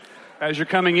As you're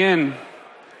coming in,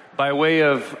 by way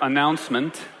of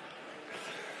announcement,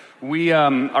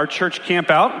 our church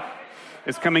camp out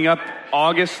is coming up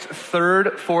August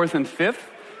 3rd, 4th, and 5th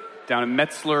down at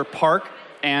Metzler Park.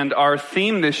 And our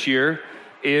theme this year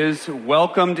is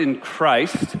Welcomed in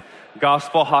Christ,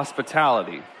 Gospel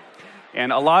Hospitality.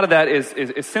 And a lot of that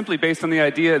is simply based on the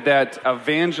idea that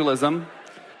evangelism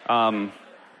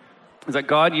is that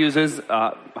God uses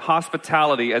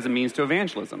hospitality as a means to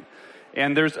evangelism.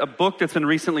 And there's a book that's been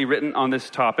recently written on this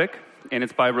topic, and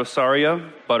it's by Rosaria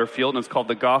Butterfield, and it's called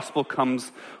The Gospel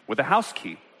Comes with a House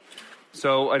Key.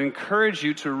 So I'd encourage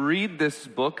you to read this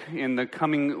book in the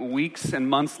coming weeks and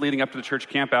months leading up to the church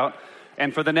campout.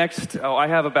 And for the next, I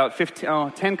have about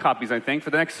 10 copies, I think. For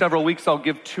the next several weeks, I'll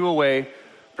give 2 away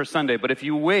for Sunday. But if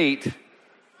you wait,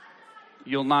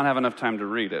 you'll not have enough time to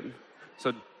read it.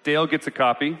 So Dale gets a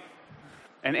copy,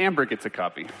 and Amber gets a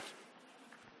copy.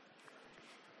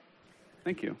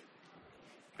 Thank you.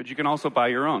 But you can also buy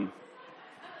your own.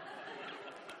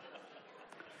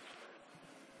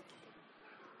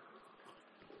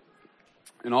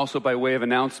 And also by way of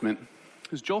announcement,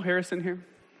 is Joel Harrison here?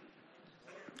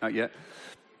 Not yet.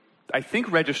 I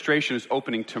think registration is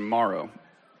opening tomorrow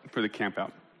for the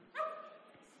campout.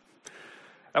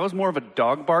 That was more of a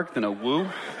dog bark than a woo.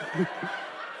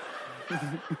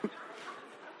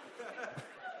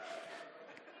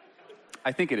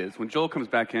 I think it is. When Joel comes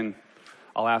back in,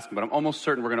 I'll ask him, but I'm almost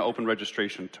certain we're going to open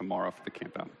registration tomorrow for the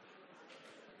campout.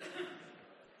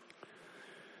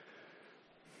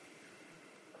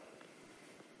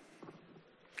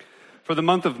 For the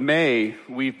month of May,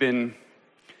 we've been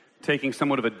taking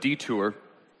somewhat of a detour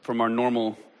from our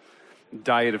normal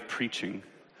diet of preaching.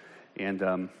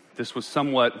 And this was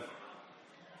somewhat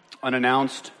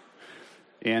unannounced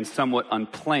and somewhat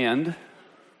unplanned.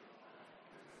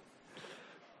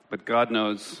 But God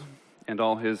knows, and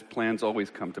all his plans always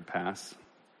come to pass.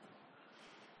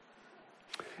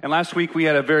 And last week we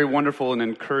had a very wonderful and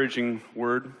encouraging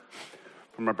word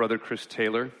from our brother Chris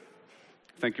Taylor.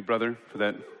 Thank you, brother, for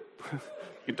that.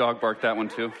 You dog barked that one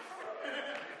too.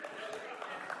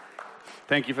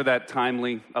 Thank you for that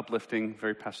timely, uplifting,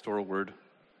 very pastoral word.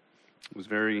 It was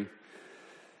very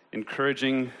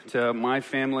encouraging to my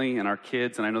family and our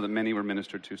kids, and I know that many were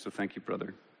ministered to, so thank you,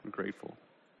 brother. We're grateful.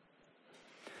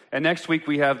 And next week,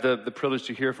 we have the privilege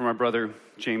to hear from our brother,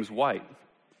 James White.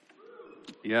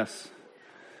 Yes.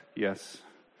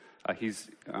 He's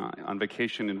on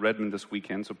vacation in Redmond this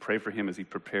weekend, so pray for him as he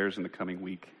prepares in the coming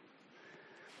week.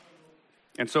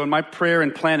 And so in my prayer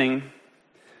and planning,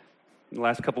 in the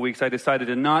last couple weeks, I decided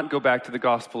to not go back to the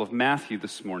Gospel of Matthew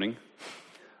this morning,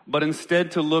 but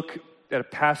instead to look at a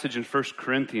passage in 1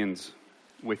 Corinthians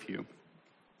with you.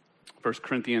 1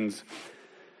 Corinthians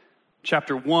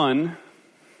chapter 1,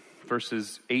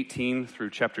 verses 18 through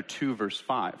chapter 2, verse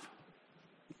 5.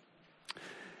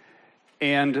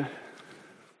 And,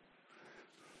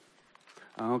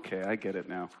 okay, I get it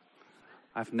now.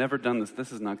 I've never done this.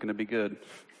 This is not going to be good.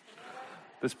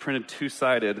 This printed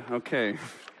two-sided. Okay.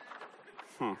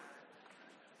 I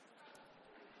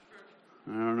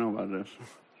don't know about this.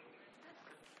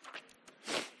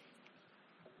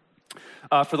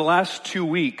 For the last 2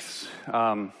 weeks,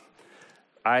 I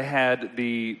had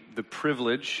the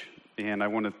privilege, and I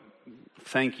want to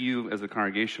thank you as a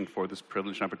congregation for this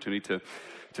privilege and opportunity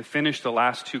to finish the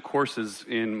last 2 courses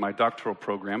in my doctoral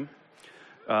program.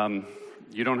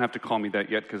 You don't have to call me that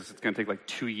yet because it's going to take like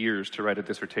 2 years to write a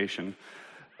dissertation.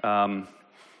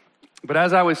 But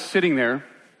as I was sitting there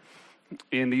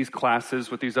in these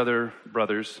classes with these other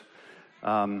brothers,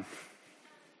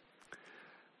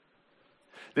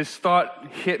 this thought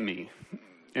hit me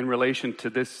in relation to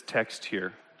this text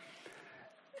here.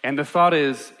 And the thought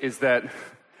is that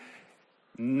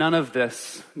none of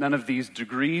these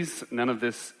degrees, none of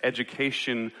this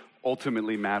education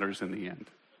ultimately matters in the end.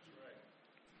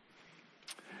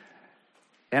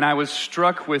 And I was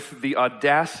struck with the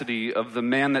audacity of the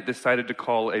man that decided to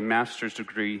call a master's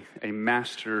degree a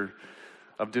master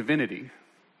of divinity.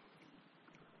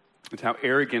 It's how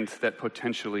arrogant that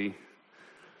potentially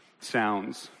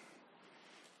sounds.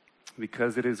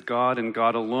 Because it is God and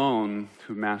God alone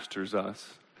who masters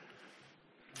us.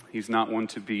 He's not one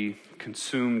to be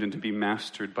consumed and to be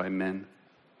mastered by men.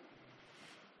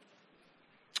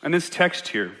 And this text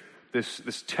here, this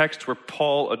text where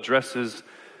Paul addresses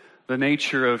the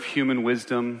nature of human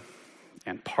wisdom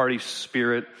and party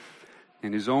spirit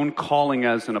and his own calling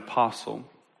as an apostle,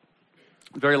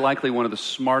 very likely one of the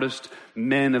smartest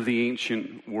men of the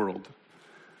ancient world.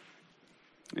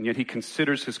 And yet he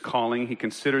considers his calling, he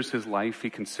considers his life, he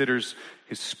considers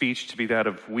his speech to be that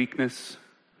of weakness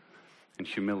and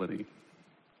humility.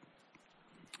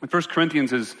 And 1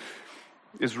 Corinthians is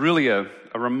is really a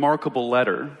remarkable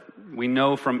letter. We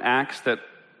know from Acts that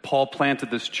Paul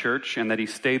planted this church and that he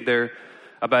stayed there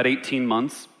about 18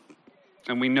 months.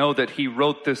 And we know that he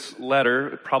wrote this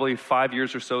letter, probably 5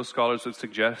 years or so, scholars would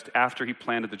suggest, after he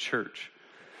planted the church.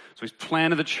 So he's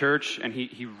planted the church, and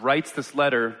he writes this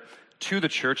letter to the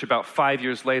church about 5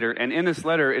 years later. And in this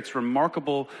letter, it's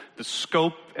remarkable the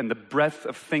scope and the breadth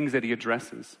of things that he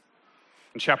addresses.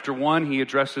 In chapter 1, he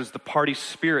addresses the party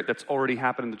spirit that's already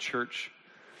happened in the church.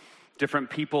 Different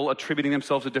people attributing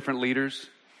themselves to different leaders.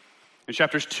 In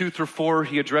chapters 2 through 4,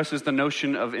 he addresses the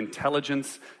notion of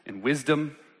intelligence and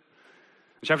wisdom.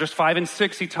 In chapters 5 and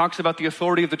 6, he talks about the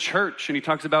authority of the church, and he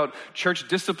talks about church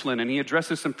discipline, and he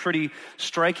addresses some pretty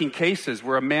striking cases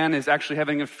where a man is actually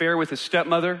having an affair with his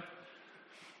stepmother.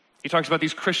 He talks about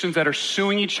these Christians that are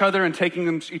suing each other and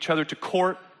taking each other to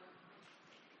court.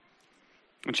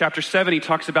 In chapter 7, he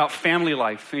talks about family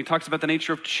life, and he talks about the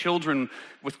nature of children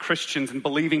with Christians and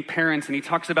believing parents, and he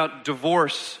talks about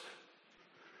divorce.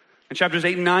 In chapters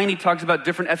 8 and 9, he talks about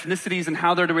different ethnicities and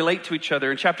how they're to relate to each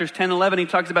other. In chapters 10 and 11, he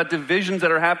talks about divisions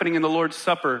that are happening in the Lord's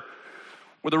Supper,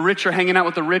 where the rich are hanging out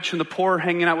with the rich and the poor are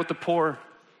hanging out with the poor.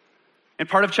 In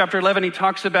part of chapter 11, he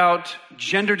talks about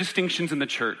gender distinctions in the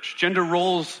church, gender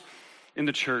roles in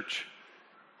the church.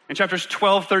 In chapters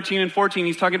 12, 13, and 14,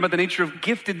 he's talking about the nature of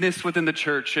giftedness within the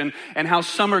church and how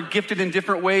some are gifted in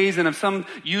different ways, and if some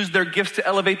use their gifts to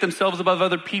elevate themselves above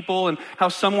other people, and how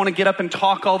some want to get up and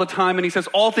talk all the time. And he says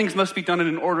all things must be done in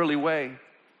an orderly way.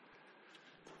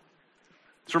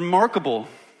 It's remarkable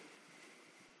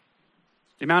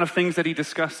the amount of things that he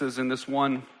discusses in this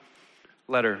one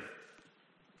letter.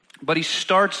 But he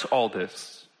starts all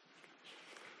this.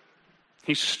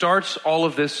 He starts all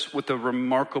of this with a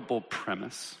remarkable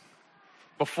premise.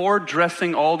 Before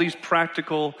addressing all these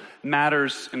practical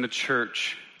matters in the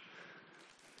church,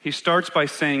 he starts by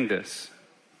saying this: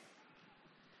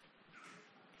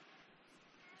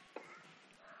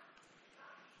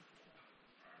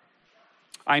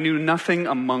 I knew nothing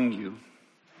among you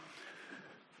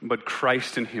but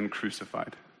Christ and him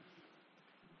crucified.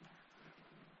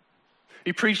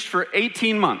 He preached for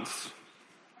 18 months.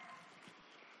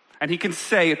 And he can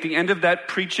say at the end of that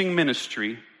preaching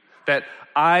ministry that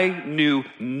I knew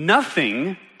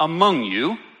nothing among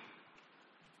you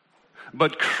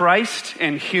but Christ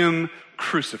and him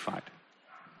crucified.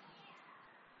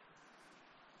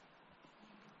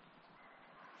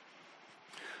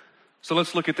 So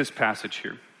let's look at this passage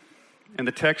here. And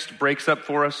the text breaks up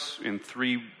for us in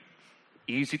 3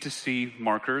 easy to see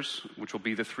markers, which will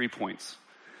be the 3 points.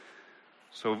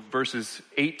 So verses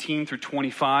 18 through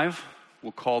 25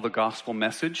 we'll call the gospel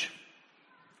message.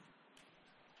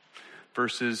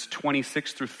 Verses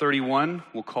 26 through 31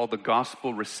 we'll call the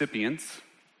gospel recipients.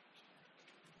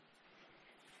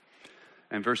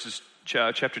 And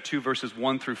chapter 2, verses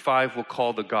 1 through 5 we'll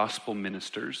call the gospel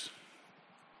ministers.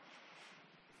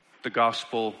 The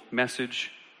gospel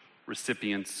message,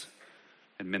 recipients,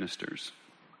 and ministers.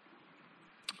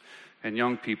 And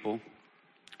young people,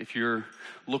 if you're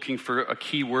looking for a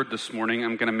key word this morning,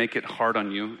 I'm going to make it hard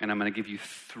on you, and I'm going to give you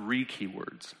 3 key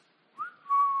words.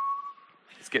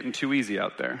 It's getting too easy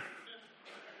out there.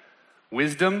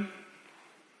 Wisdom,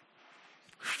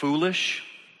 foolish,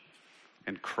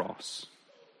 and cross.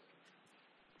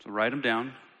 So write them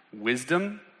down.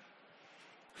 Wisdom,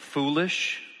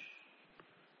 foolish,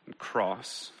 and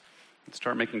cross. And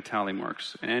start making tally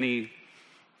marks. And any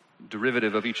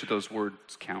derivative of each of those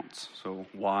words counts. So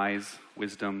wise,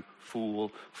 wisdom,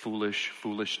 fool, foolish,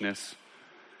 foolishness,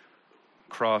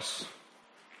 cross,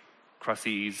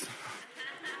 crossies.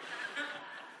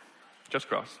 Just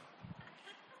cross.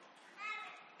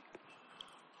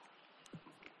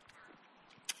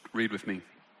 Read with me.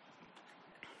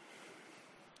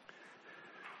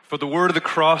 For the word of the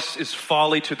cross is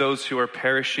folly to those who are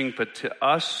perishing, but to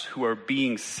us who are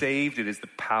being saved, it is the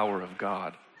power of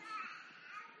God.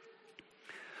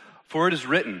 For it is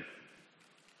written,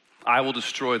 I will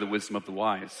destroy the wisdom of the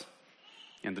wise,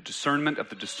 and the discernment of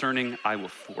the discerning I will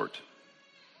thwart.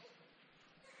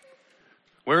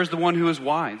 Where is the one who is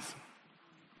wise?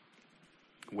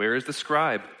 Where is the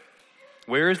scribe?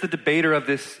 Where is the debater of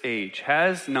this age?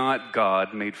 Has not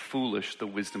God made foolish the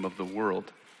wisdom of the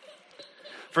world?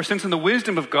 For since in the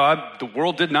wisdom of God, the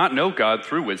world did not know God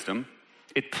through wisdom,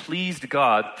 it pleased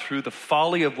God through the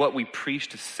folly of what we preach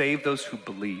to save those who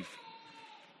believe.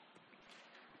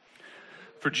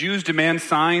 For Jews demand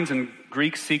signs and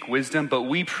Greeks seek wisdom, but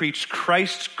we preach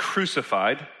Christ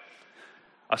crucified,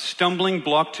 a stumbling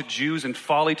block to Jews and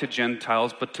folly to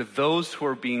Gentiles, but to those who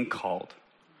are being called,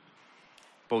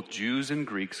 both Jews and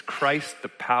Greeks, Christ the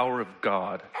power of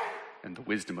God and the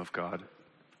wisdom of God.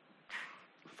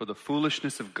 For the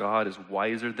foolishness of God is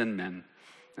wiser than men,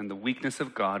 and the weakness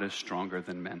of God is stronger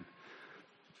than men.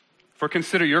 For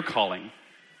consider your calling,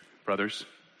 brothers.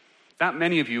 Not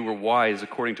many of you were wise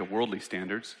according to worldly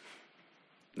standards.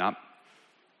 Not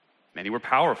many were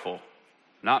powerful.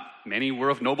 Not many were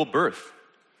of noble birth.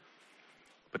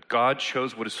 But God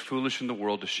chose what is foolish in the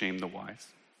world to shame the wise.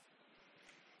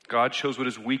 God chose what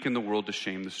is weak in the world to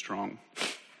shame the strong.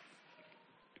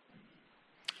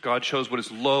 God chose what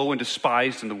is low and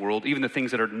despised in the world, even the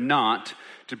things that are not,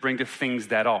 to bring to things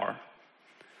that are,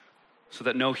 so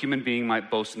that no human being might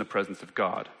boast in the presence of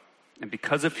God. And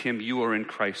because of him, you are in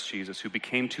Christ Jesus, who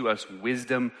became to us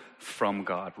wisdom from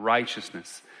God,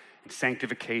 righteousness and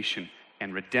sanctification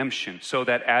and redemption, so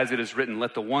that, as it is written,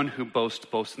 let the one who boasts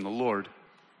boast in the Lord.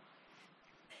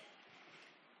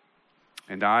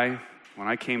 And I, when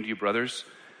I came to you, brothers,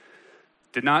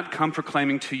 did not come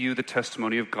proclaiming to you the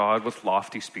testimony of God with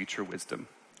lofty speech or wisdom.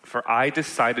 For I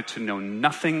decided to know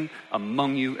nothing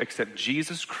among you except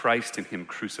Jesus Christ and him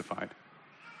crucified.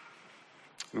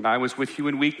 And I was with you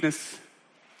in weakness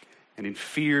and in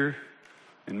fear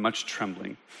and much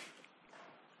trembling.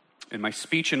 And my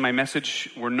speech and my message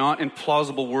were not in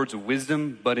plausible words of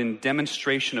wisdom, but in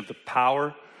demonstration of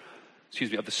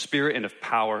the Spirit and of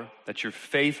power, that your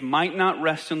faith might not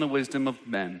rest in the wisdom of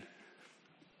men,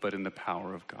 but in the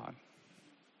power of God.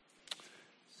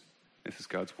 This is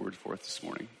God's word for us this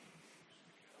morning.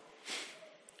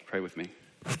 Pray with me.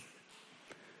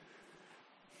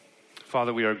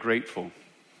 Father, we are grateful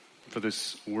for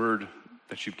this word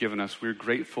that you've given us. We're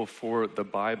grateful for the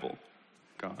Bible,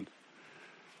 God.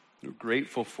 We're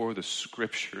grateful for the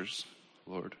scriptures,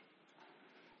 Lord,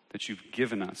 that you've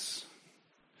given us.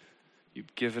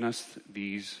 You've given us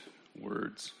these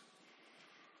words.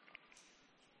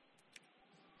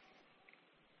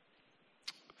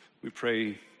 We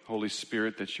pray, Holy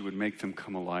Spirit, that you would make them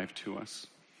come alive to us.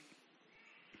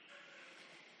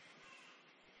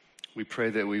 We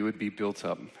pray that we would be built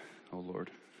up, O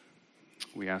Lord.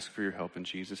 We ask for your help in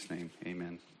Jesus' name.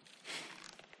 Amen.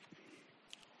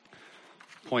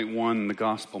 Point 1, the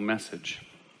gospel message.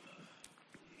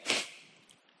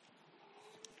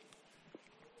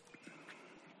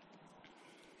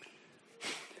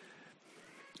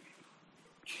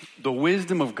 The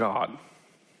wisdom of God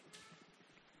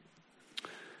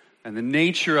and the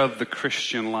nature of the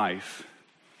Christian life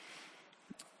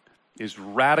is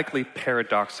radically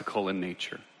paradoxical in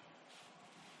nature.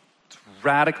 It's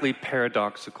radically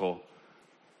paradoxical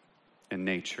in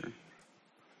nature.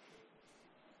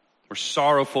 We're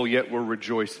sorrowful, yet we're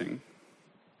rejoicing.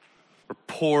 We're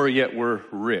poor, yet we're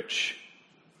rich.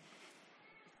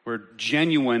 We're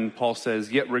genuine, Paul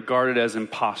says, yet regarded as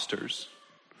impostors.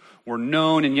 We're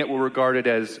known, and yet we're regarded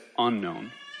as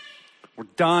unknown. We're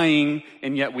dying,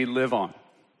 and yet we live on.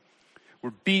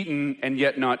 We're beaten, and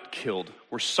yet not killed.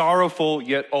 We're sorrowful,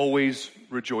 yet always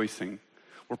rejoicing.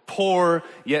 We're poor,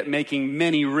 yet making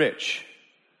many rich.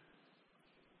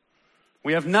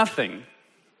 We have nothing,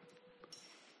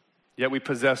 yet we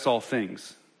possess all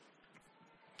things.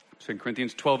 2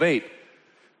 Corinthians 12:8,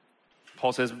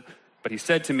 Paul says, but he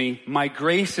said to me, my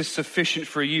grace is sufficient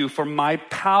for you, for my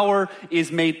power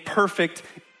is made perfect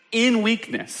in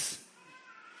weakness.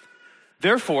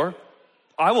 Therefore,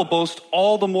 I will boast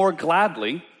all the more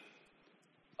gladly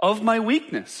of my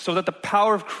weakness, so that the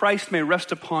power of Christ may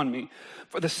rest upon me.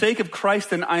 For the sake of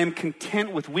Christ, then, I am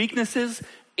content with weaknesses,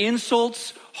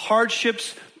 insults,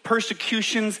 hardships,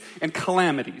 persecutions, and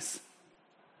calamities.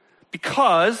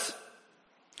 Because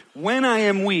when I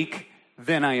am weak,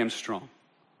 then I am strong.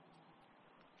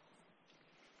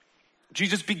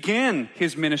 Jesus began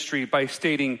his ministry by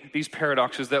stating these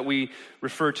paradoxes that we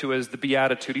refer to as the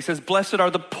Beatitude. He says, blessed are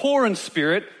the poor in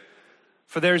spirit,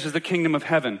 for theirs is the kingdom of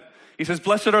heaven. He says,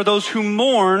 blessed are those who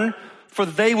mourn, for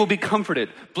they will be comforted.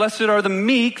 Blessed are the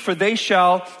meek, for they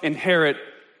shall inherit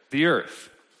the earth.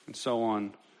 And so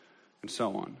on, and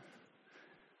so on.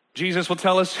 Jesus will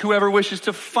tell us, whoever wishes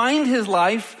to find his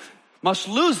life must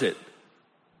lose it.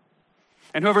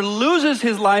 And whoever loses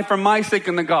his life for my sake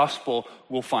in the gospel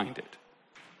will find it.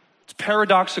 It's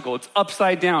paradoxical. It's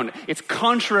upside down. It's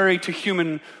contrary to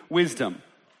human wisdom.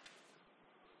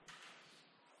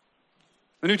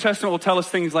 The New Testament will tell us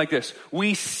things like this.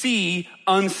 We see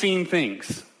unseen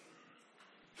things.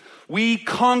 We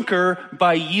conquer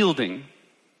by yielding.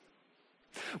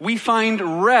 We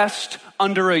find rest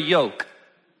under a yoke.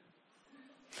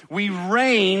 We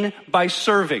reign by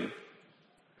serving.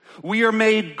 We are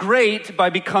made great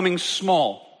by becoming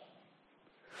small.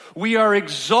 We are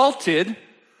exalted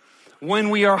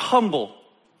when we are humble.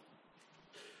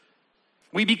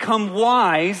 We become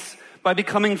wise by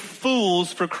becoming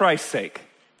fools for Christ's sake.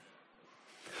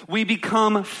 We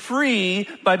become free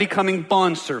by becoming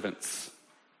bondservants.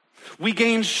 We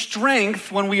gain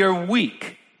strength when we are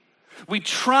weak. We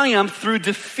triumph through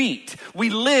defeat. We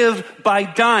live by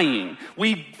dying.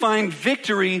 We find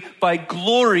victory by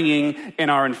glorying in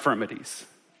our infirmities.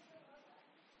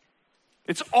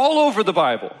 It's all over the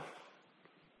Bible.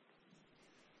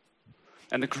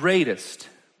 And the greatest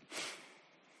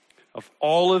of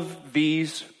all of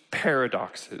these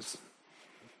paradoxes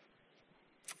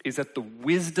is that the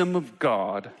wisdom of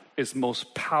God is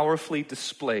most powerfully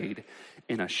displayed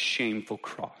in a shameful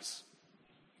cross.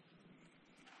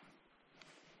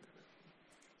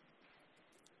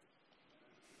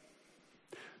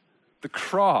 The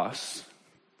cross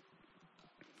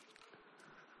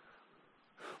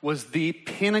was the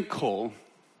pinnacle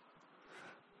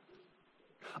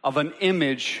of an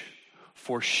image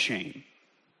for shame.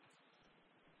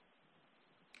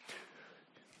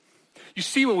 You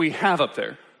see what we have up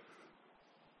there?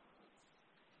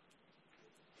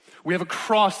 We have a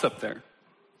cross up there.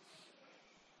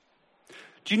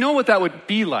 Do you know what that would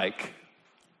be like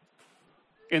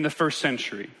in the first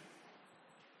century?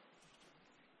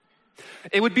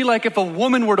 It would be like if a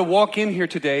woman were to walk in here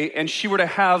today and she were to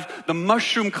have the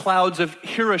mushroom clouds of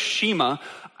Hiroshima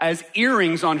as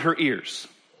earrings on her ears.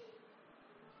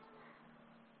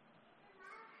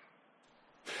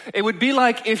 It would be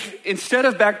like if instead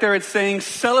of back there it's saying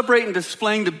celebrate and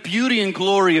displaying the beauty and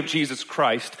glory of Jesus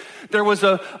Christ, there was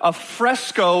a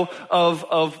fresco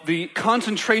of the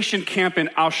concentration camp in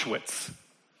Auschwitz.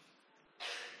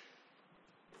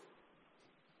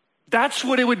 That's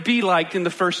what it would be like in the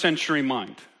first century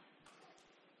mind.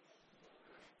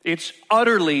 It's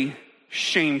utterly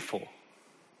shameful.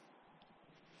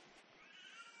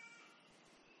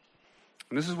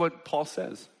 And this is what Paul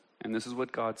says, and this is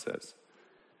what God says.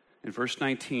 In verse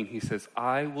 19, he says,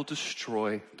 I will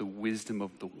destroy the wisdom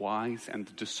of the wise, and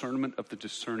the discernment of the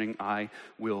discerning I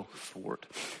will thwart.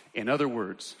 In other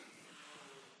words,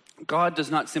 God does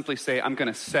not simply say, I'm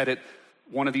going to set it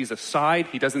one of these aside.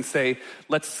 He doesn't say,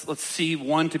 let's see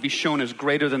one to be shown as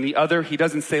greater than the other. He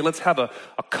doesn't say, let's have a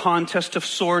contest of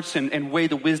sorts and weigh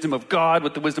the wisdom of God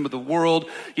with the wisdom of the world.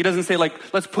 He doesn't say,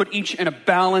 let's put each in a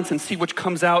balance and see which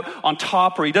comes out on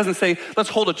top. Or he doesn't say, let's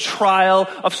hold a trial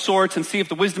of sorts and see if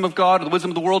the wisdom of God or the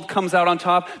wisdom of the world comes out on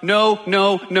top. No.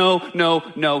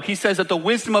 He says that the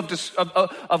wisdom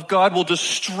of God will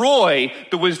destroy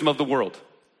the wisdom of the world.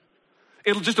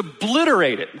 It'll just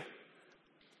obliterate it.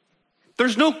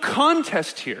 There's no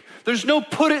contest here. There's no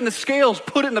put it in the scales,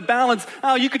 put it in the balance.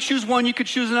 Oh, you could choose one, you could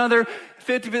choose another.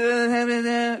 50,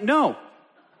 no.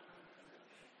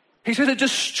 He said it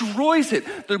destroys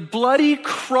it. The bloody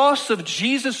cross of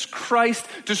Jesus Christ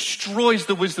destroys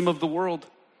the wisdom of the world.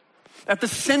 At the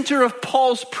center of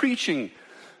Paul's preaching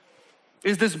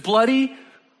is this bloody,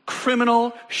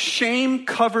 criminal,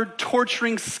 shame-covered,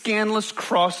 torturing, scandalous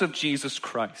cross of Jesus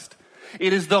Christ.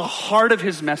 It is the heart of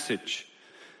his message.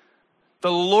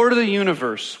 The Lord of the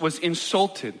universe was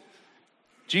insulted.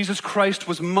 Jesus Christ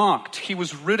was mocked. He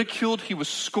was ridiculed. He was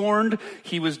scorned.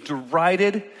 He was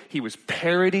derided. He was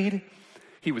parodied.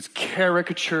 He was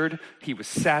caricatured. He was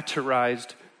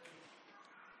satirized.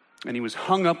 And he was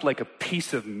hung up like a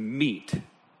piece of meat.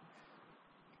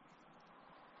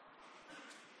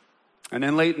 And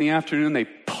then late in the afternoon, they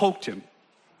poked him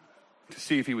to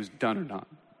see if he was done or not.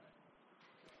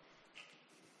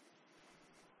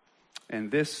 And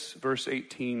this, verse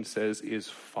 18 says, is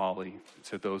folly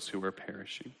to those who are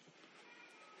perishing.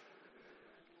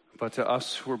 But to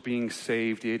us who are being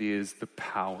saved, it is the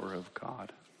power of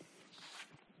God.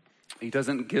 He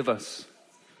doesn't give us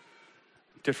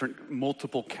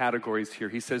multiple categories here.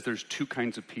 He says there's two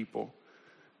kinds of people.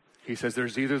 He says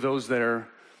there's either those that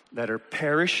are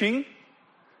perishing,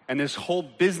 and this whole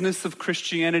business of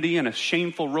Christianity and a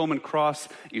shameful Roman cross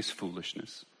is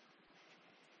foolishness.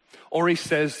 Or he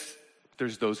says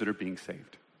there's those that are being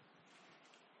saved.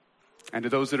 And to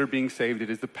those that are being saved, it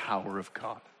is the power of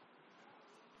God.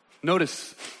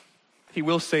 Notice, he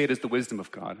will say it is the wisdom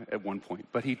of God at one point,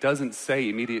 but he doesn't say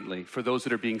immediately, for those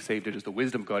that are being saved, it is the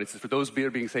wisdom of God. He says, for those that are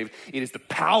being saved, it is the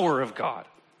power of God.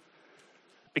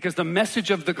 Because the message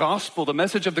of the gospel, the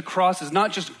message of the cross is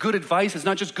not just good advice, it's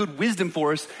not just good wisdom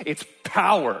for us, it's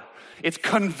power. It's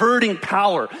converting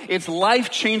power. It's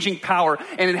life-changing power.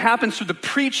 And it happens through the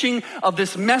preaching of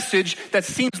this message that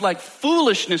seems like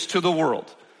foolishness to the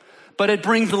world. But it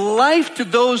brings life to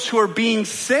those who are being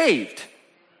saved.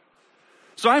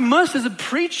 So I must, as a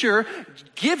preacher,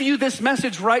 give you this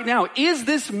message right now. Is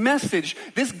this message,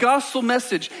 this gospel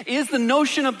message, is the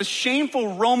notion of the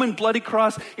shameful Roman bloody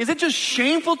cross, is it just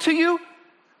shameful to you?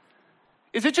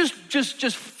 Is it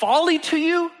just folly to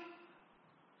you?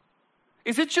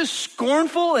 Is it just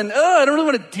scornful and, I don't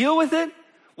really want to deal with it?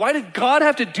 Why did God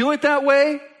have to do it that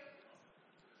way?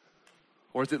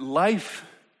 Or is it life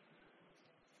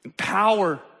and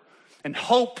power and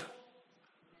hope?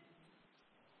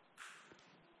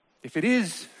 If it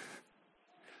is,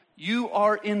 you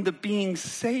are in the being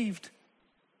saved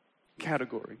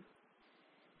category.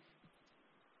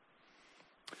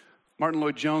 Martin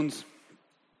Lloyd-Jones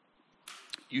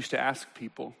used to ask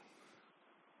people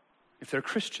if they're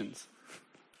Christians.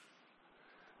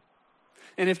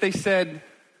 And if they said,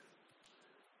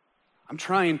 I'm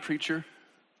trying, preacher,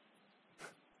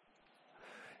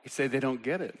 he'd say they don't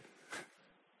get it.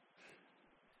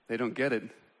 They don't get it.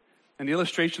 And the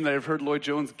illustration that I've heard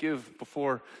Lloyd-Jones give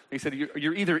before, he said,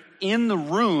 you're either in the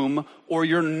room or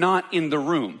you're not in the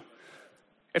room.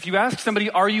 If you ask somebody,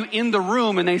 are you in the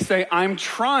room? And they say, I'm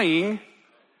trying,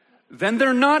 then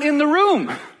they're not in the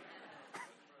room.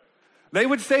 They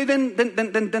would say,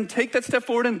 then take that step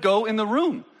forward and go in the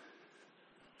room.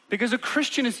 Because a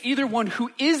Christian is either one who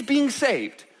is being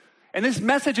saved, and this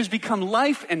message has become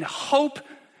life and hope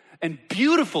and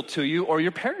beautiful to you, or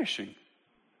you're perishing.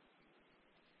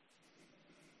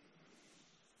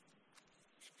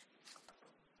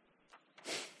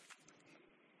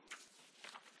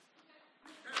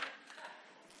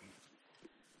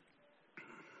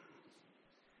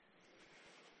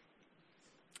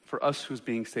 For us who's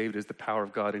being saved is the power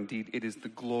of God. Indeed, it is the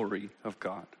glory of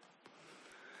God.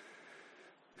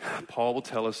 Paul will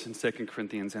tell us in 2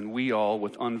 Corinthians, and we all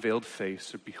with unveiled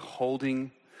face are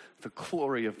beholding the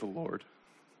glory of the Lord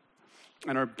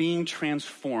and are being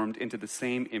transformed into the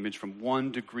same image from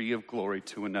one degree of glory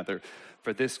to another.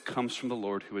 For this comes from the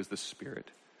Lord who is the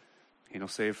Spirit. And he'll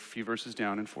say a few verses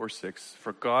down in 4:6,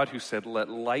 for God who said, let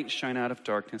light shine out of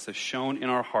darkness has shone in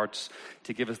our hearts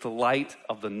to give us the light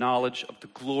of the knowledge of the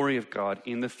glory of God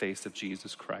in the face of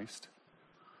Jesus Christ.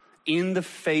 In the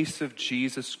face of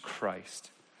Jesus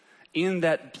Christ. In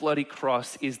that bloody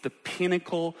cross is the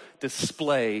pinnacle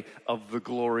display of the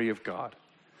glory of God.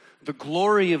 The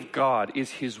glory of God is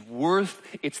his worth.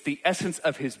 It's the essence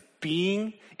of his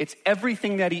being. It's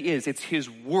everything that he is. It's his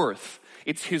worth.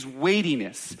 It's his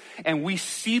weightiness. And we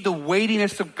see the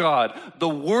weightiness of God, the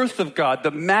worth of God,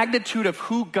 the magnitude of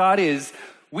who God is.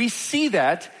 We see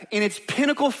that in its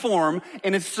pinnacle form,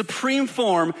 in its supreme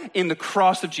form, in the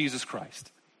cross of Jesus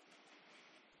Christ.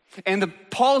 And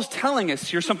Paul is telling us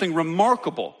here something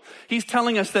remarkable. He's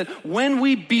telling us that when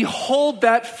we behold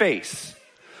that face,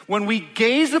 when we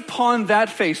gaze upon that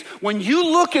face, when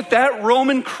you look at that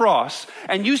Roman cross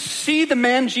and you see the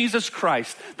man Jesus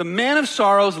Christ, the man of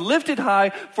sorrows lifted high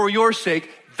for your sake,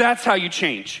 that's how you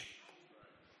change.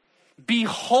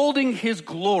 Beholding his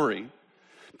glory,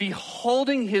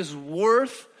 beholding his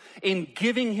worth in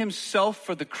giving himself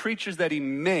for the creatures that he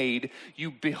made,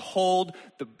 you behold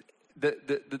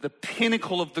the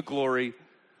pinnacle of the glory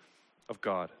of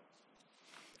God.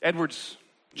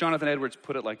 Jonathan Edwards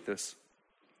put it like this.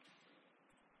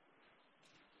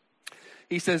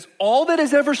 He says, all that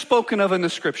is ever spoken of in the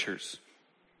scriptures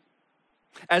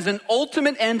as an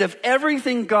ultimate end of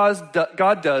everything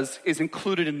God does is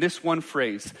included in this one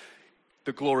phrase,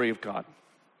 the glory of God.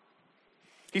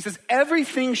 He says,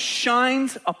 everything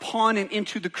shines upon and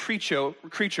into the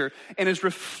creature and is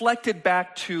reflected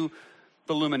back to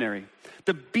the luminary.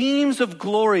 The beams of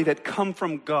glory that come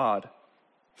from God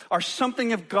are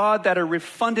something of God that are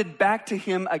refunded back to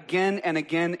him again and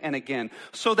again and again.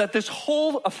 So that this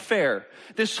whole affair,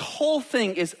 this whole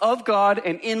thing is of God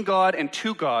and in God and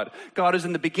to God. God is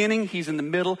in the beginning, he's in the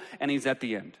middle, and he's at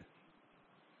the end.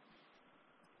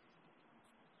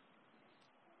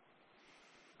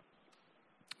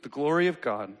 The glory of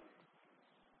God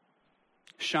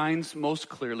shines most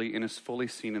clearly and is fully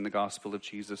seen in the gospel of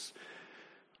Jesus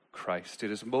Christ.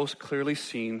 It is most clearly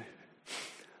seen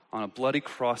on a bloody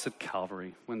cross at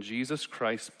Calvary when Jesus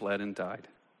Christ bled and died.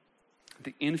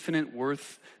 The infinite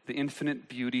worth, the infinite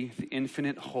beauty, the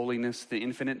infinite holiness, the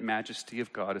infinite majesty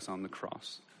of God is on the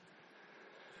cross.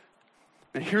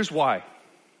 And here's why.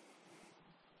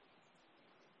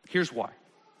 Here's why.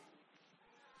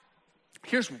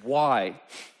 Here's why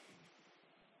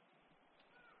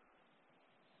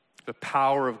the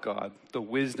power of God, the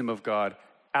wisdom of God,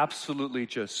 absolutely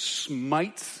just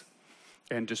smites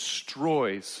and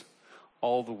destroys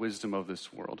all the wisdom of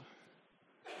this world.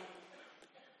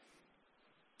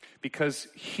 Because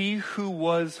he who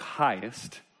was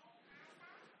highest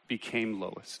became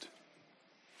lowest.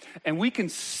 And we can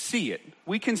see it.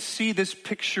 We can see this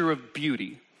picture of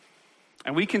beauty.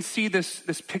 And we can see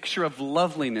this picture of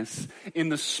loveliness in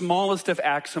the smallest of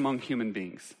acts among human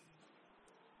beings.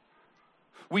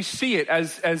 We see it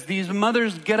as these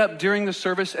mothers get up during the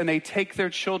service and they take their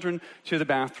children to the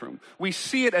bathroom. We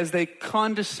see it as they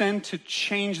condescend to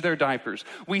change their diapers.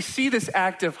 We see this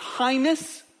act of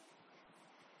highness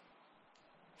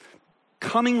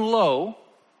coming low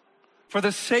for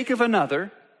the sake of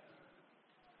another,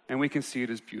 and we can see it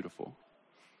as beautiful.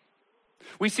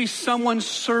 We see someone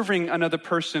serving another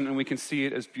person, and we can see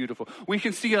it as beautiful. We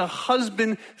can see a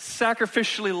husband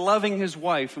sacrificially loving his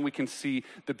wife, and we can see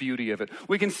the beauty of it.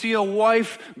 We can see a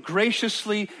wife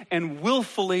graciously and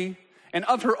willfully and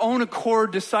of her own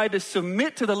accord decide to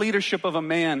submit to the leadership of a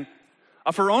man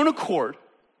of her own accord,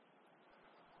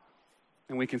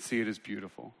 and we can see it as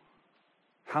beautiful.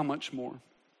 How much more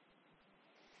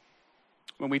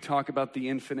when we talk about the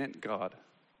infinite God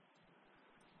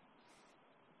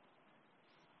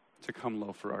to come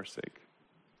low for our sake?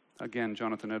 Again,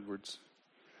 Jonathan Edwards.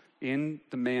 In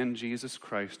the man Jesus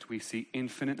Christ, we see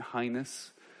infinite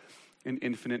highness and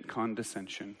infinite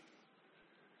condescension,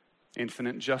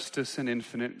 infinite justice and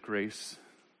infinite grace,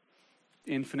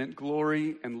 infinite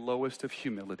glory and lowest of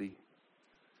humility,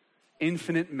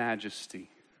 infinite majesty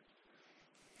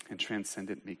and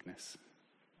transcendent meekness.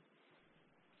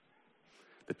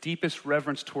 The deepest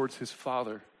reverence towards his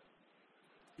Father,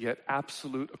 yet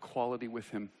absolute equality with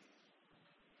him.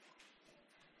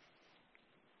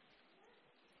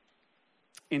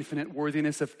 Infinite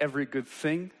worthiness of every good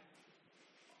thing,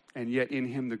 and yet in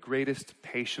him the greatest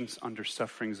patience under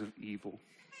sufferings of evil.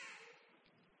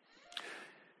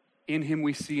 In him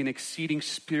we see an exceeding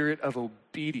spirit of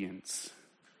obedience,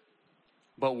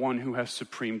 but one who has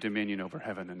supreme dominion over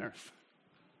heaven and earth.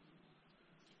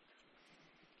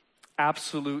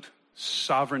 Absolute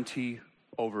sovereignty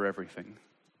over everything,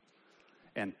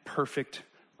 and perfect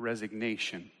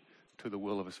resignation to the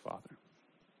will of his Father.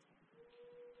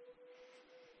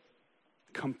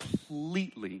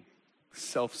 Completely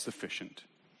self-sufficient,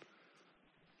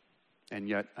 and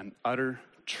yet an utter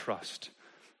trust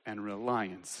and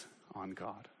reliance on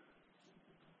God.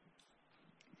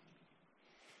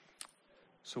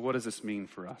 So what does this mean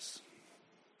for us?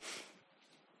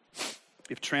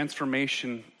 If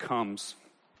transformation comes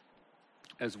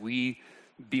as we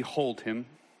behold him,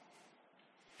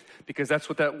 because that's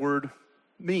what that word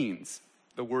means.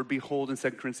 The word behold in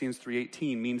 2 Corinthians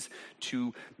 3:18 means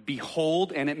to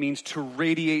behold, and it means to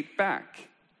radiate back.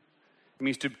 It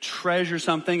means to treasure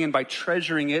something, and by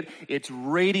treasuring it, it's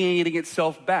radiating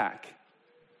itself back.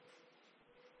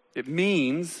 It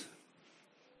means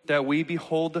that we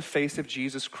behold the face of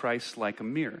Jesus Christ like a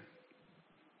mirror,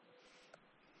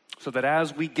 so that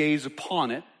as we gaze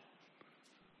upon it,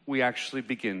 we actually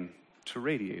begin to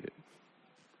radiate it.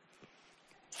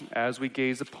 As we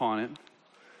gaze upon it,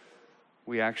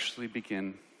 we actually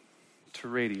begin to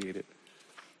radiate it.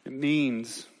 It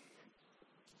means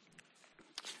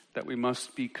that we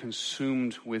must be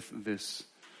consumed with this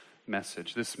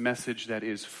message that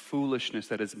is foolishness,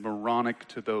 that is moronic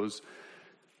to those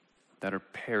that are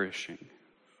perishing.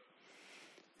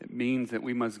 It means that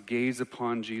we must gaze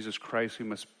upon Jesus Christ. We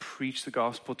must preach the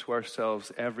gospel to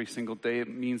ourselves every single day. It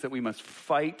means that we must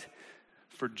fight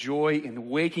for joy in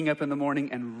waking up in the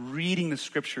morning and reading the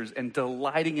scriptures and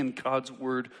delighting in God's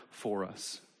word for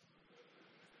us.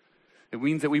 It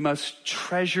means that we must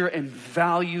treasure and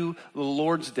value the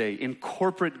Lord's Day in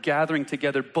corporate gathering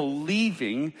together,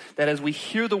 believing that as we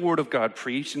hear the word of God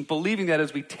preached, and believing that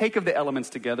as we take of the elements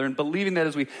together, and believing that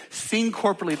as we sing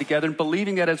corporately together, and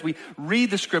believing that as we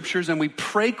read the scriptures and we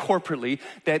pray corporately,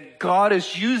 that God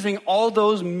is using all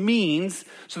those means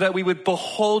so that we would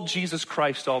behold Jesus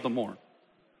Christ all the more.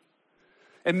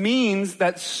 It means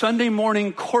that Sunday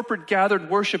morning corporate gathered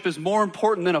worship is more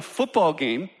important than a football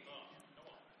game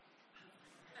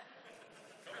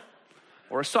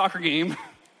or a soccer game.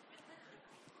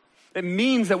 It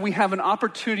means that we have an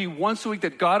opportunity once a week,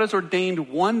 that God has ordained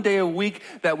one day a week,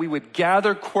 that we would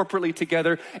gather corporately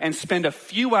together and spend a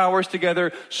few hours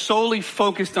together solely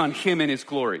focused on him and his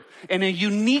glory in a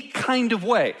unique kind of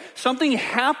way. Something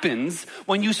happens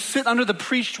when you sit under the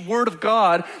preached word of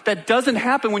God that doesn't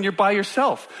happen when you're by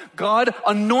yourself. God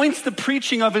anoints the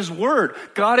preaching of his word.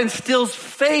 God instills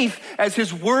faith as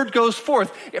his word goes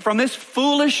forth. From this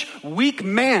foolish, weak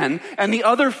man and the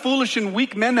other foolish and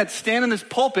weak men that stand in this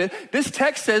pulpit, this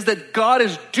text says that God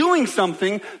is doing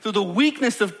something through the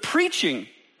weakness of preaching.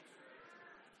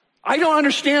 I don't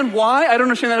understand why. I don't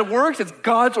understand that it works. It's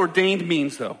God's ordained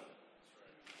means, though.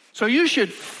 So you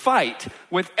should fight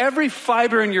with every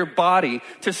fiber in your body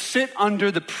to sit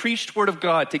under the preached word of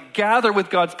God, to gather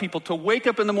with God's people, to wake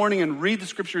up in the morning and read the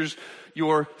scriptures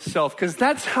yourself, because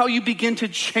that's how you begin to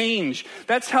change.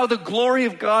 That's how the glory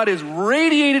of God is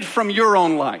radiated from your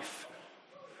own life.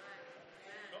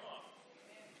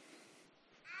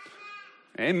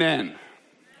 Amen.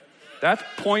 That's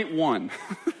point one.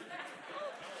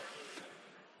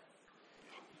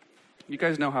 You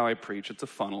guys know how I preach. It's a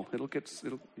funnel. The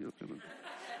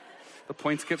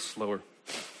points get slower.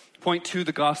 Point two,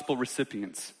 the gospel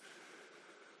recipients.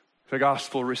 The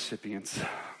gospel recipients.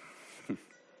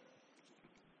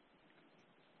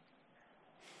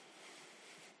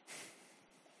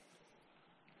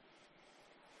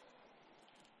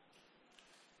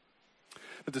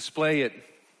 The display at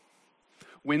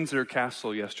Windsor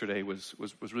Castle yesterday was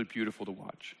really beautiful to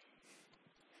watch.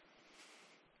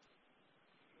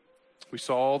 We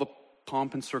saw all the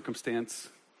pomp and circumstance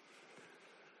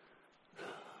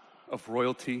of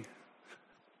royalty.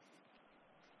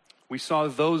 We saw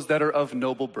those that are of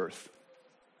noble birth.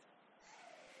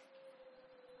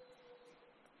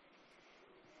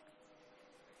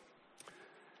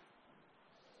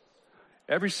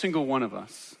 Every single one of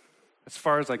us, as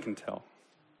far as I can tell,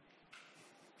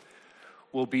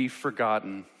 will be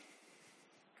forgotten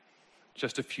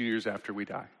just a few years after we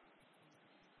die.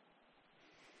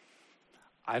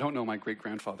 I don't know my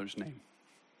great-grandfather's name.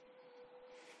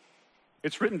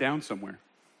 It's written down somewhere.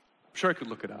 I'm sure I could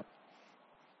look it up.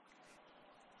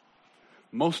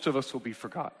 Most of us will be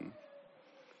forgotten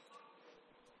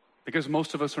because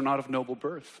most of us are not of noble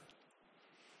birth.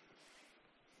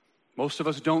 Most of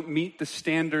us don't meet the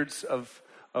standards of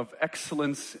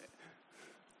excellence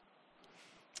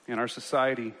in our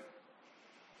society.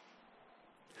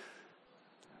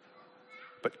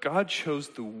 But God chose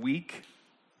the weak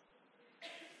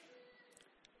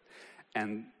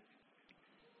and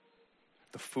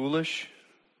the foolish.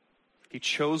 He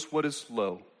chose what is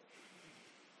low.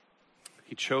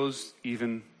 He chose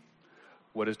even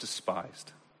what is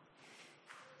despised.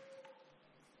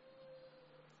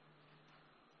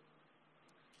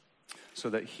 So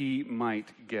that he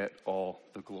might get all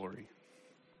the glory.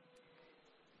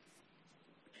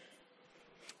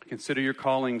 Consider your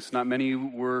callings. Not many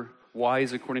were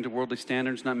wise according to worldly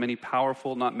standards, not many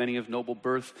powerful, not many of noble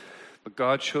birth. But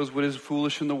God chose what is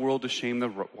foolish in the world to shame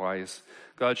the wise.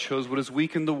 God chose what is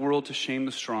weak in the world to shame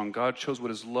the strong. God chose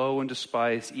what is low and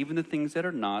despised, even the things that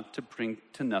are not, to bring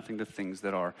to nothing the things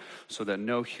that are, so that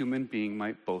no human being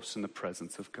might boast in the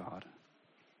presence of God.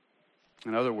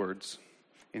 In other words,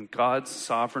 in God's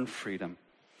sovereign freedom,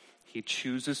 he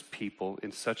chooses people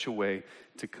in such a way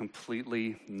to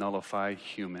completely nullify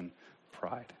human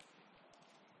pride.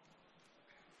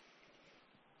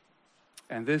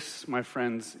 And this, my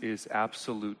friends, is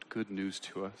absolute good news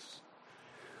to us.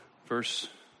 Verse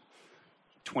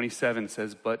 27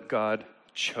 says, but God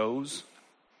chose.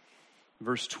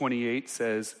 Verse 28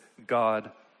 says,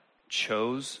 God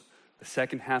chose. The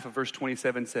second half of verse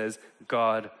 27 says,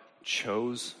 God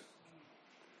chose.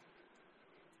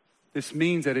 This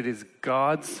means that it is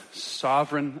God's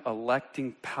sovereign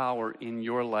electing power in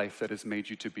your life that has made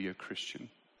you to be a Christian.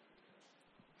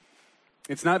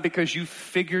 It's not because you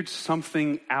figured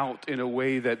something out in a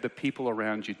way that the people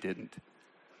around you didn't.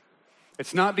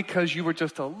 It's not because you were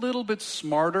just a little bit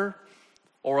smarter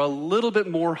or a little bit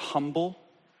more humble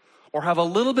or have a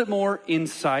little bit more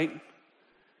insight.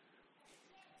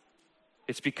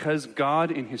 It's because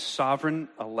God, in his sovereign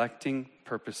electing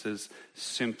purposes,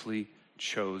 simply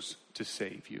chose to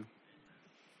save you.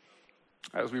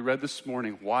 As we read this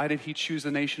morning, why did he choose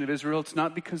the nation of Israel? It's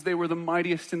not because they were the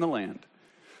mightiest in the land.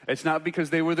 It's not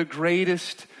because they were the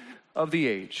greatest of the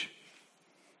age.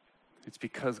 It's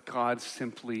because God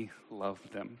simply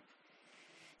loved them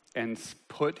and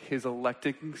put his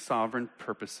electing sovereign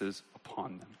purposes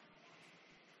upon them.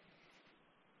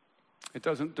 It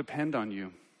doesn't depend on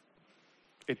you.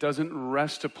 It doesn't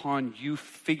rest upon you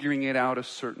figuring it out a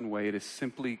certain way. It is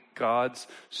simply God's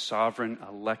sovereign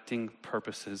electing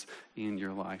purposes in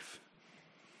your life.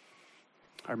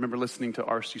 I remember listening to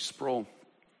R.C. Sproul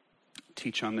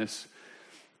teach on this,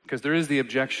 because there is the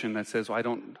objection that says, well, I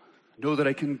don't know that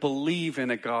I can believe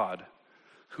in a God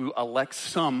who elects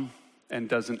some and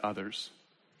doesn't others.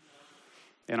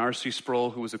 And R.C. Sproul,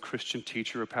 who was a Christian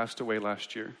teacher who passed away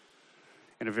last year,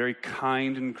 in a very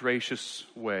kind and gracious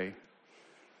way,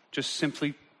 just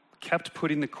simply kept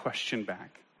putting the question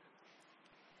back.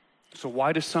 So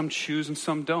why do some choose and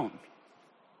some don't?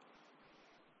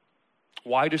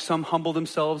 Why do some humble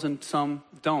themselves and some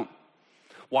don't?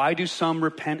 Why do some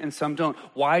repent and some don't?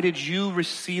 Why did you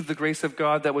receive the grace of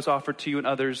God that was offered to you and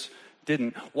others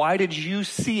didn't? Why did you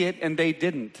see it and they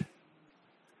didn't?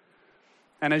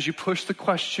 And as you push the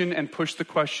question and push the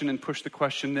question and push the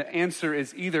question, the answer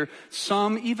is either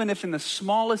some, even if in the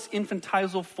smallest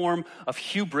infantilizal form of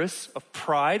hubris, of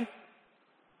pride,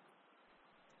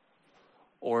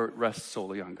 or it rests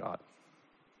solely on God.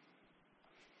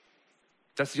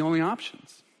 That's the only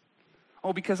options.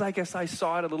 Oh, because I guess I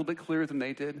saw it a little bit clearer than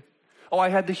they did. Oh, I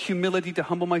had the humility to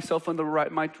humble myself under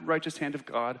my righteous hand of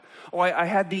God. Oh, I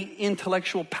had the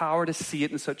intellectual power to see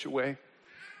it in such a way.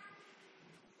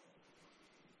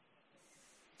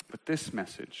 But this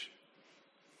message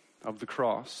of the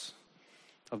cross,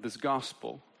 of this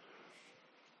gospel,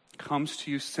 comes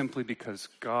to you simply because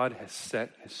God has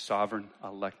set his sovereign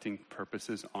electing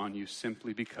purposes on you,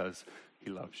 simply because he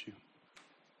loves you.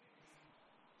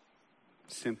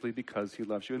 Simply because he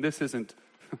loves you. And this isn't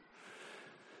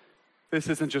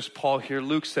just Paul here.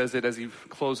 Luke says it as he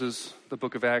closes the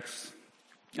book of Acts,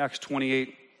 Acts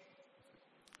 28.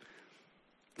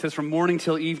 It says, from morning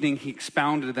till evening, he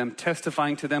expounded to them,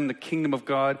 testifying to them the kingdom of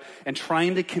God, and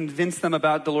trying to convince them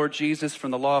about the Lord Jesus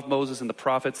from the law of Moses and the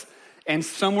prophets. And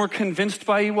some were convinced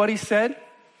by what he said,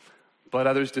 but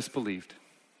others disbelieved.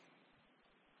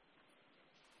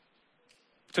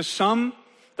 To some,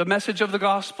 the message of the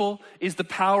gospel is the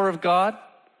power of God.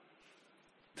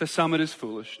 To some, it is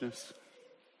foolishness.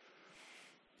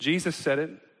 Jesus said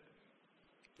it.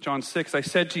 John 6, I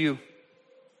said to you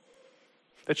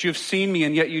that you have seen me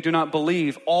and yet you do not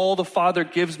believe. All the Father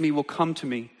gives me will come to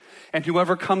me, and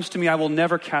whoever comes to me I will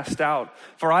never cast out.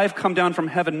 For I have come down from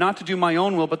heaven not to do my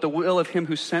own will, but the will of him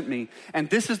who sent me. And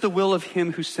this is the will of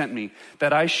him who sent me,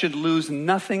 that I should lose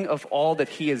nothing of all that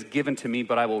he has given to me,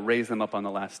 but I will raise them up on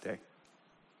the last day.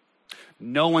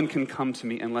 No one can come to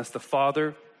me unless the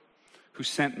Father who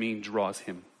sent me draws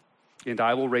him, and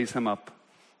I will raise him up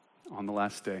on the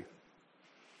last day.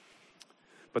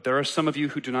 But there are some of you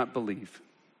who do not believe.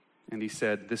 And he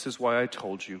said, this is why I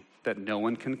told you that no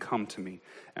one can come to me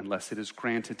unless it is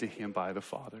granted to him by the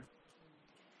Father.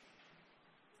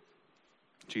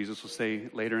 Jesus will say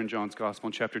later in John's Gospel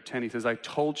in chapter 10, he says, I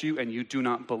told you and you do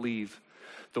not believe.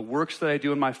 The works that I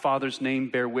do in my Father's name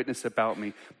bear witness about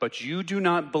me, but you do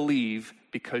not believe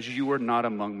because you are not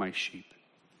among my sheep.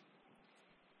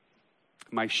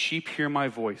 My sheep hear my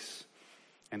voice,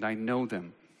 and I know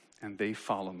them, and they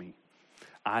follow me.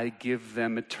 I give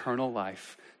them eternal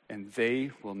life, and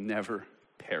they will never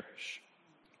perish.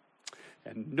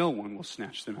 And no one will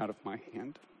snatch them out of my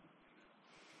hand.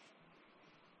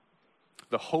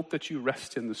 The hope that you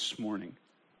rest in this morning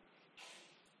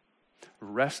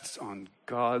rests on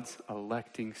God's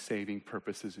electing, saving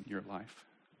purposes in your life.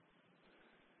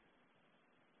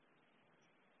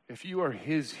 If you are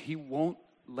his, he won't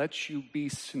let you be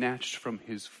snatched from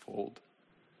his fold.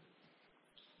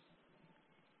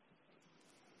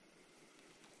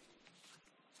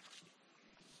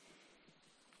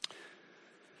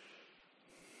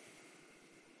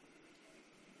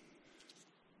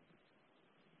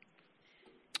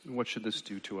 What should this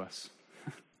do to us?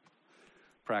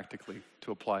 Practically,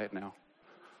 to apply it now.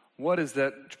 What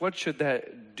should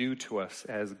that do to us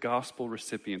as gospel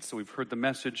recipients? So we've heard the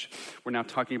message. We're now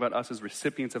talking about us as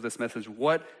recipients of this message.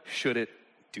 What should it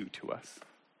do to us?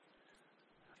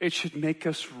 It should make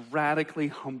us radically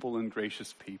humble and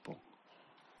gracious people.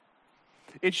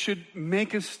 It should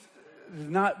make us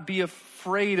not be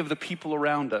afraid of the people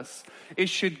around us. It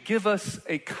should give us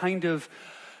a kind of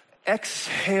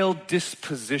exhale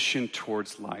disposition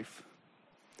towards life.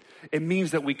 It means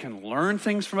that we can learn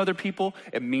things from other people.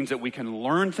 It means that we can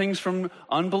learn things from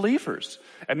unbelievers.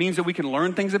 It means that we can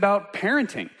learn things about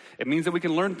parenting. It means that we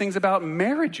can learn things about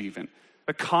marriage even.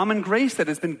 A common grace that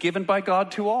has been given by God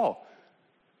to all.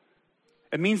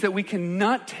 It means that we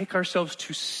cannot take ourselves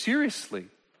too seriously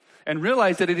and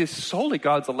realize that it is solely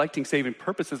God's electing, saving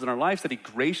purposes in our lives that he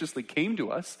graciously came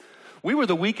to us. We were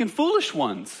the weak and foolish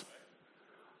ones.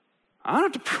 I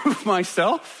don't have to prove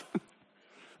myself.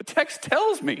 The text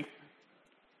tells me.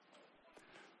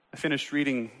 I finished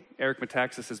reading Eric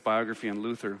Metaxas' biography on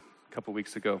Luther a couple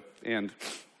weeks ago, and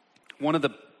one of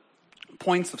the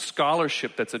points of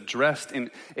scholarship that's addressed in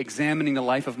examining the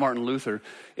life of Martin Luther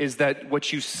is that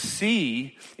what you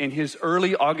see in his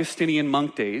early Augustinian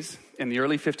monk days in the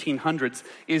early 1500s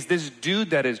is this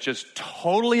dude that is just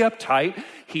totally uptight.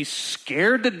 He's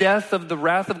scared to death of the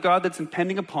wrath of God that's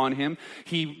impending upon him.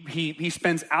 He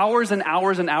spends hours and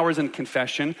hours and hours in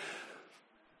confession.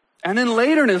 And then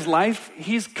later in his life,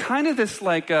 he's kind of this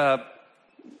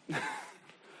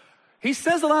he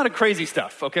says a lot of crazy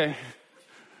stuff, okay?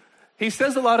 He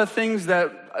says a lot of things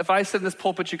that if I said in this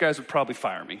pulpit, you guys would probably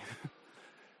fire me.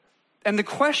 And the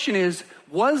question is,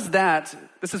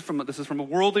 this is from a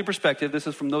worldly perspective, this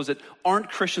is from those that aren't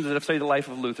Christians that have studied the life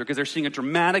of Luther, because they're seeing a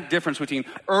dramatic difference between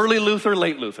early Luther,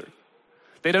 late Luther.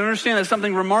 They don't understand that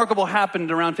something remarkable happened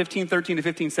around 1513 to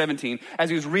 1517 as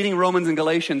he was reading Romans and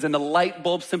Galatians, and the light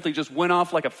bulb simply just went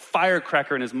off like a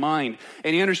firecracker in his mind.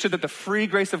 And he understood that the free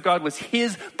grace of God was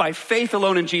his by faith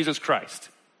alone in Jesus Christ.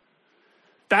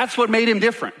 That's what made him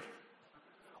different.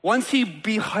 Once he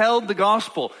beheld the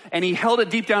gospel and he held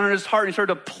it deep down in his heart and he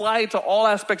started to apply it to all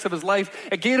aspects of his life,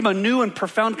 it gave him a new and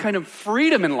profound kind of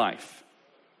freedom in life.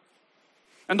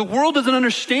 And the world doesn't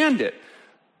understand it.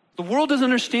 The world doesn't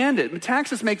understand it.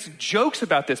 Metaxas makes jokes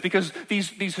about this because these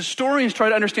historians try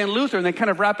to understand Luther and they kind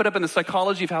of wrap it up in the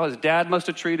psychology of how his dad must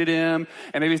have treated him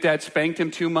and maybe his dad spanked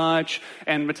him too much.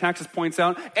 And Metaxas points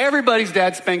out, everybody's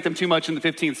dad spanked them too much in the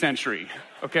 15th century,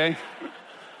 okay?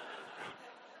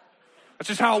 That's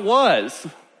just how it was.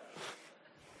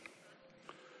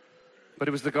 But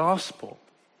it was the gospel.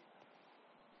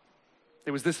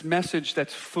 It was this message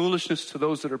that's foolishness to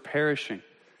those that are perishing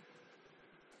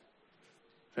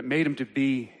that made him to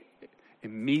be a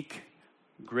meek,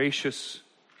 gracious,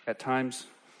 at times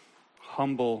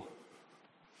humble,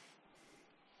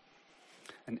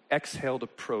 an exhaled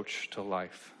approach to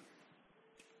life.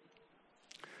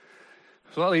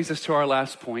 So that leads us to our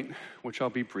last point, which I'll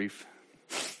be brief.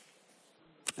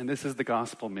 And this is the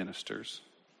gospel ministers.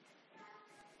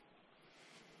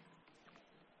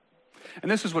 And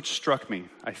this is what struck me,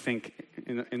 I think,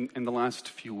 in the last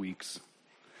few weeks.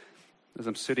 As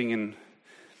I'm sitting in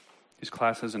these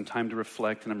classes and time to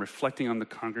reflect, and I'm reflecting on the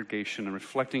congregation, and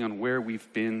reflecting on where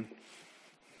we've been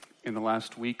in the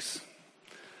last weeks,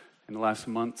 in the last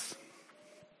months.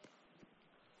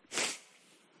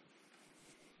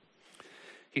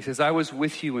 He says, I was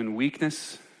with you in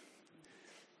weakness,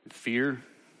 fear,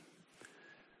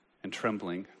 and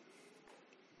trembling.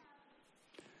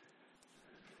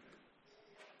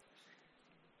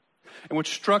 And what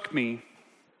struck me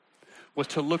was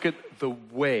to look at the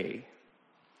way,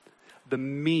 the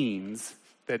means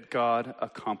that God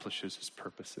accomplishes his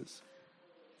purposes.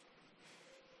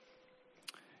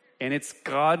 And it's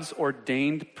God's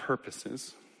ordained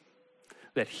purposes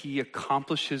that he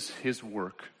accomplishes his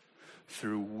work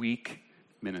through weak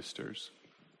ministers.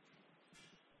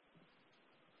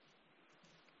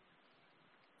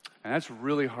 And that's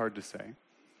really hard to say.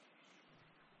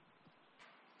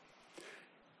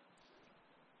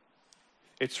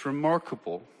 It's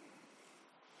remarkable,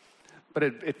 but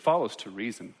it follows to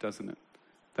reason, doesn't it?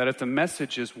 That if the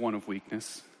message is one of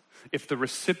weakness, if the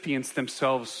recipients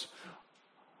themselves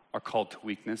are called to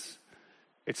weakness,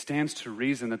 it stands to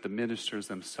reason that the ministers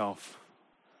themselves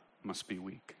must be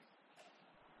weak.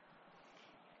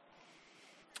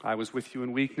 I was with you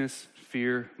in weakness,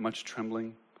 fear, much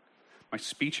trembling. My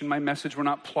speech and my message were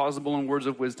not plausible in words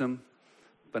of wisdom,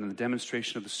 but in the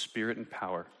demonstration of the Spirit and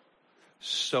power,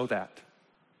 so that,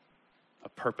 a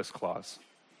purpose clause,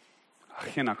 a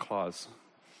chena clause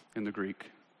in the Greek,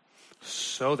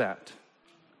 so that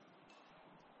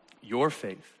your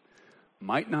faith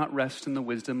might not rest in the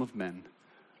wisdom of men,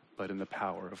 but in the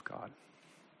power of God.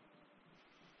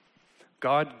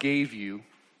 God gave you,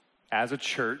 as a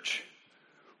church,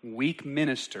 weak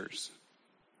ministers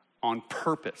on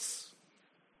purpose,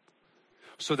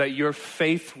 so that your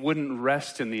faith wouldn't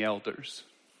rest in the elders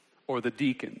or the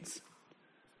deacons.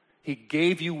 He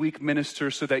gave you weak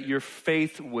ministers so that your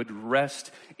faith would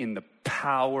rest in the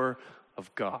power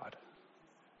of God.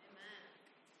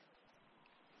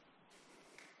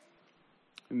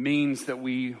 It means that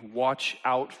we watch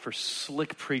out for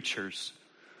slick preachers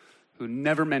who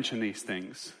never mention these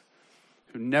things,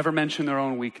 who never mention their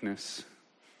own weakness,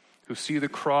 who see the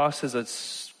cross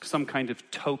as some kind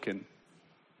of token.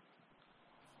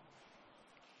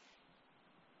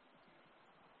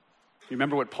 You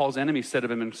remember what Paul's enemies said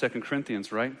of him in 2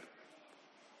 Corinthians, right?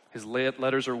 His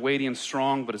letters are weighty and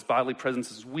strong, but his bodily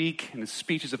presence is weak, and his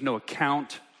speech is of no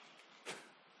account.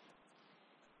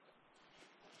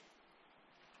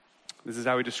 This is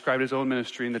how he described his own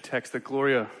ministry in the text that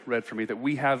Gloria read for me, that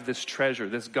we have this treasure,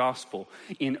 this gospel,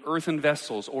 in earthen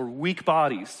vessels or weak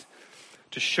bodies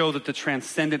to show that the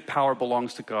transcendent power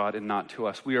belongs to God and not to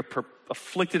us. We are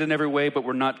afflicted in every way, but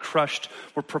we're not crushed.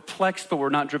 We're perplexed, but we're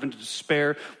not driven to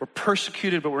despair. We're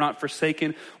persecuted, but we're not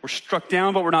forsaken. We're struck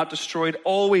down, but we're not destroyed,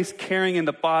 always carrying in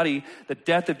the body the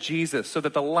death of Jesus, so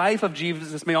that the life of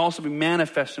Jesus may also be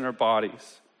manifest in our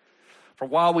bodies. For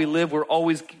while we live, we're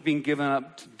always being given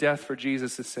up to death for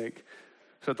Jesus' sake,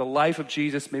 so that the life of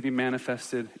Jesus may be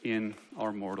manifested in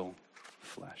our mortal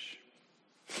flesh.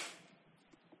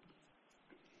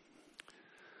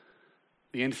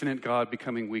 The infinite God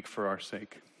becoming weak for our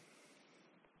sake,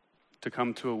 to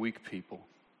come to a weak people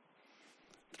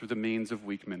through the means of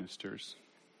weak ministers,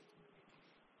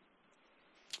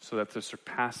 so that the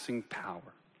surpassing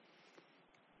power,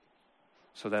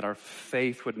 so that our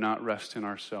faith would not rest in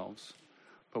ourselves,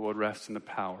 but would rest in the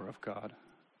power of God.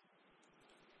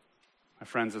 My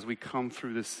friends, as we come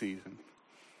through this season,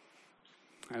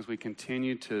 as we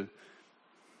continue to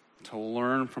to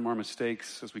learn from our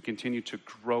mistakes as we continue to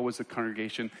grow as a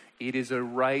congregation. It is a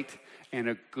right and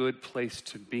a good place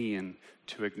to be in,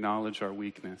 to acknowledge our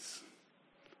weakness.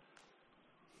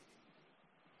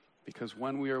 Because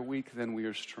when we are weak, then we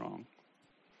are strong.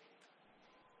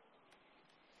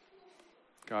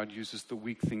 God uses the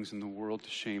weak things in the world to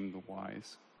shame the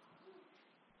wise.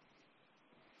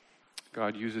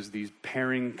 God uses these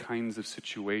pairing kinds of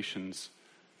situations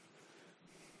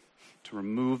to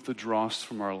remove the dross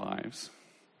from our lives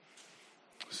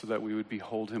so that we would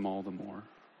behold him all the more.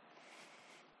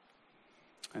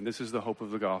 And this is the hope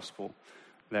of the gospel,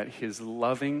 that his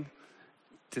loving,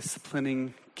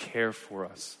 disciplining care for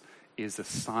us is a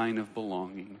sign of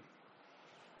belonging.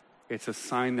 It's a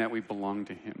sign that we belong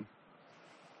to him.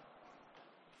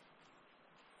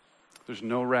 There's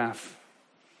no wrath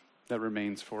that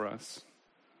remains for us,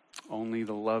 only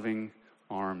the loving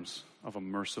arms of a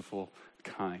merciful,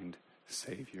 kind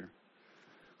Savior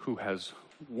who has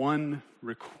one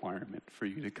requirement for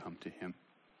you to come to him.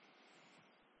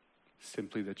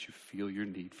 Simply that you feel your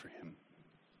need for him.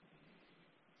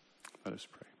 Let us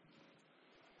pray.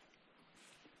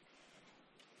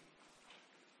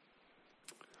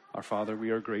 Our Father,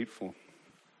 we are grateful.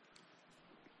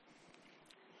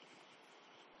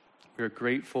 We are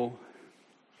grateful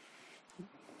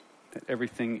that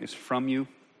everything is from you,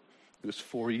 it is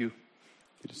for you,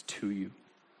 it is to you.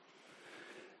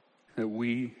 That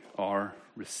we are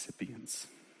recipients.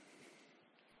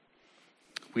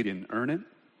 We didn't earn it.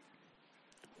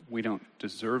 We don't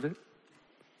deserve it.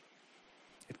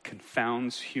 It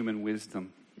confounds human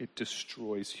wisdom. It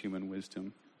destroys human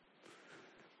wisdom.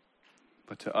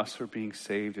 But to us who are being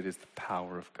saved, it is the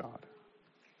power of God.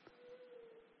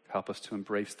 Help us to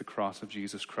embrace the cross of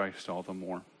Jesus Christ all the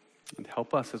more. And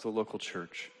help us as a local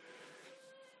church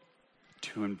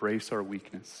to embrace our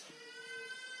weakness,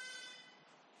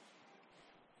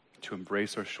 to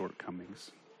embrace our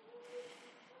shortcomings.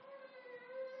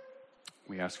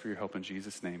 We ask for your help in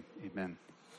Jesus' name. Amen.